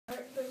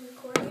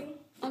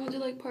do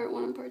like part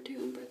 1 and part 2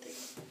 and part 3.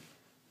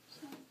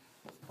 So.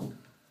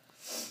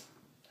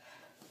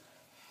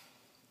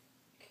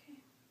 Okay.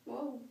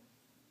 Whoa.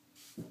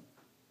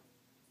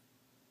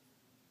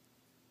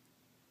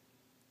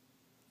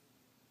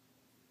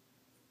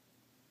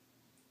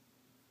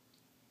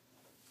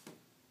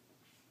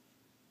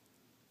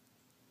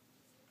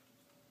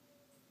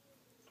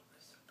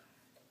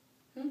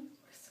 We're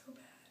so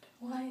bad.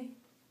 Why?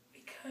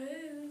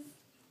 Because.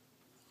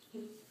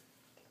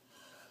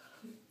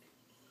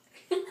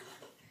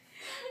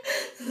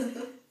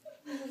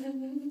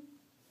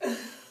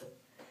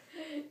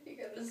 You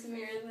gotta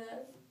smear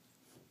that.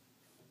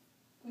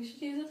 We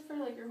should use this for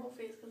like your whole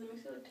face because it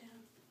makes you look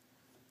tan.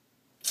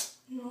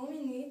 No,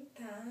 we need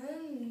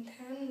tan.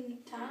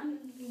 Tan?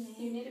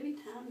 You need to be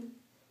tan.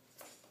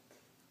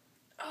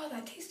 Oh,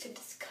 that tasted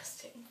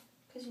disgusting.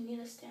 Because you need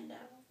to stand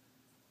out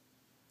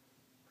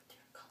with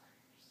your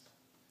colors.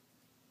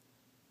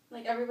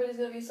 Like, everybody's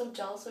gonna be so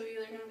jealous of you.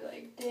 They're gonna be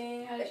like,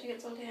 dang, how did she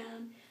get so tan?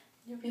 And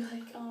you'll be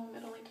like, it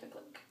only took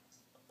like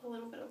a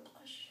little bit of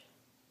blush.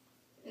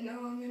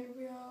 No, I'm gonna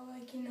be all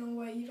like, you know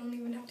what, you don't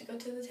even have to go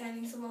to the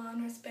tanning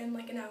salon or spend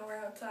like an hour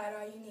outside.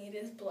 All you need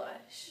is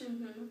blush.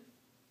 Mm-hmm.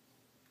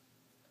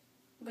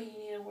 But you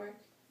need to work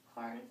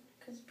hard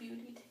because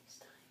beauty takes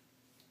time.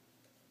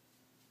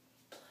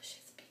 Blush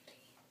is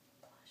beauty.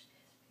 Blush is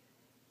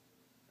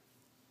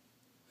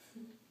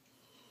beauty.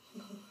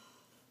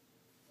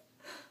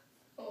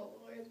 Oh,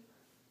 Lord.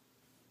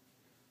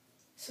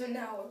 So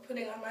now we're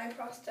putting on my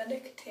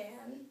prosthetic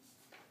tan.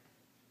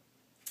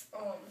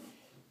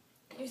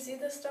 You see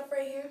this stuff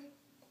right here?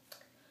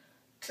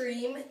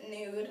 Dream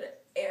Nude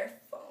Air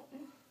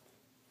Foam.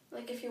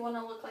 Like, if you want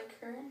to look like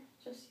her,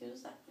 just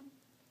use that.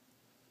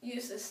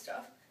 Use this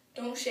stuff.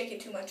 Don't shake it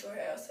too much or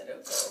else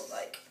it'll go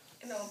like,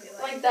 it'll be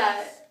like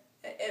that.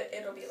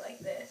 It'll be like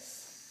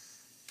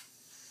this.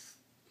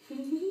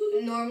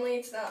 Normally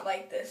it's not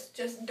like this.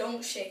 Just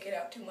don't shake it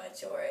up too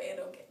much or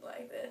it'll get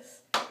like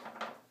this.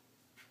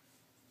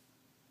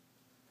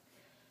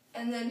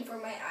 And then for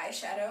my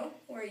eyeshadow,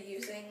 we're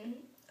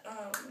using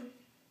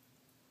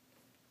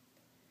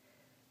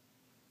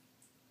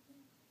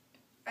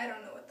I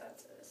don't know what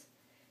that says.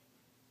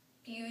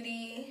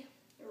 Beauty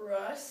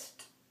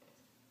Rust,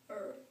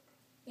 or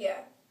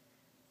yeah,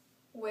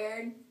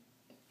 where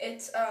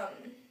it's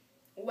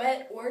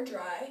wet or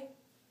dry.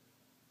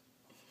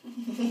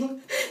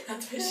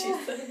 That's what she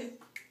said.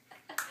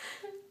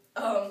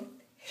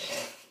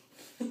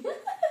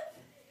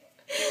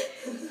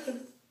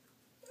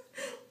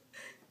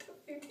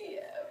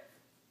 WTF.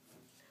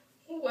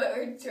 Wet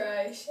or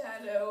dry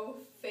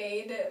shadow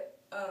fade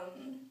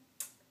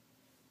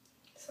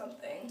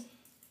something.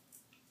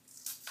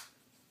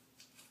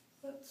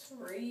 Let's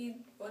read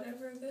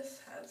whatever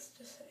this has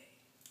to say.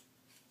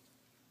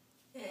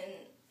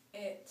 And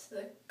it's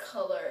the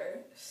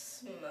color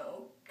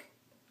Smoke.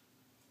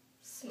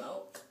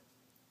 Smoke.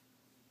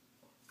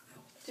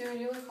 Do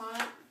you look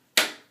hot?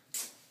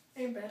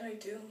 I bet I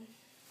do.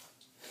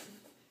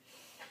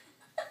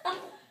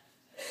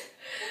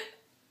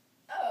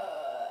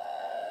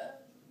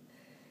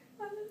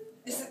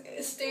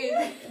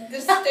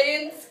 Just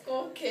stay in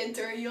school, kids,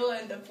 or you'll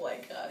end up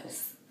like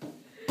us.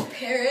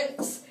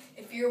 Parents,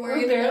 if you're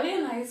worried We're barely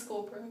in high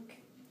school, Brooke.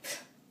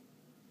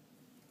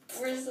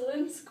 We're still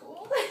in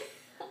school.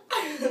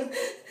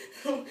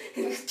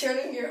 turn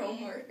in your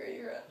homework or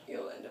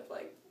you'll end up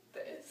like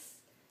this.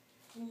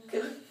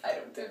 Because I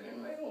don't turn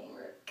in my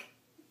homework.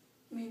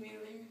 Me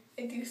neither.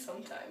 I do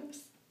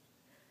sometimes.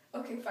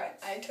 Okay, fine.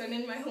 I turn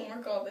in my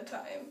homework all the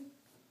time.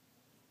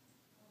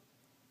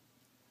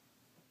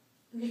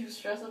 You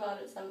stress about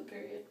it 7th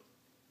period.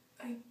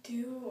 I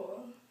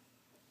do.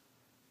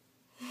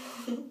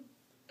 Dude,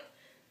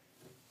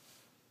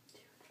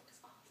 that was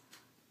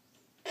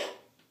awesome.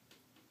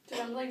 Dude,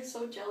 I'm like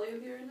so jelly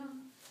of you right now.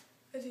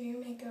 I do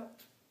your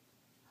makeup.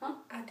 Huh?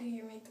 I do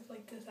your makeup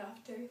like this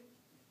after.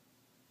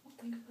 I'll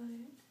think about it.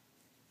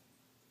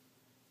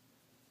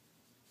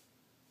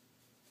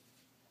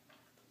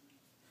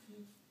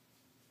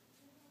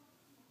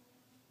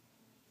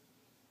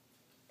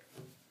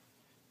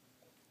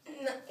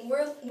 No,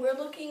 we're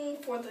looking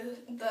for the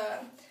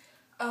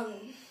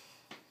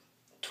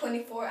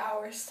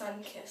 24-hour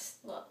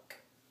sun-kissed look.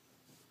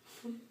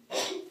 I'm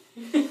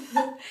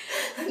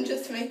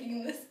just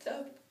making this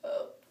stuff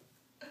up.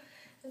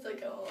 It's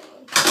like, oh,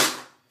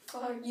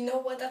 fuck. You know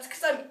what? That's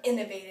because I'm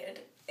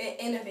innovative,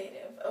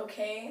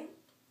 okay?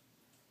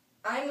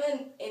 I'm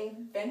an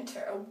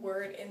inventor, a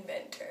word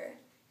inventor.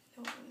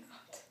 No, I'm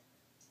not.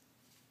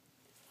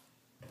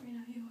 Right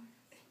now you are.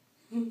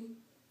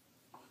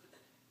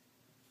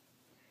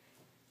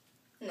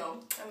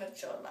 No, I'm a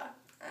chola.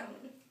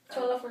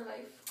 Chola for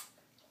life.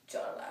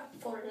 Chola.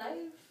 For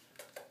life?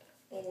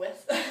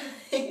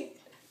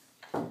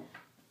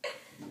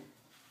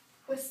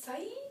 With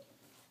side?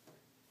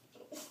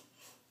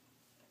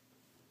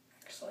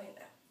 Actually,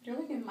 no. You're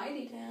looking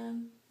mighty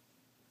tan.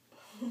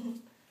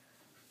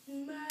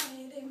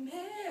 Mighty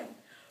man.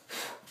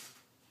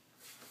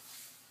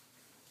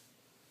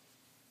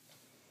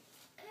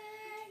 I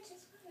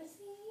just wanna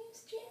see you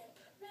strip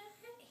right.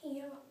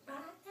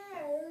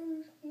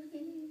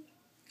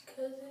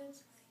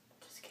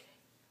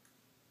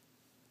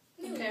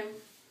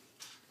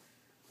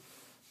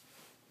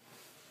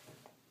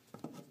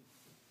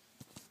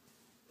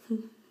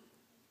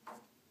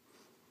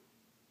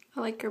 I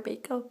like your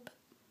makeup.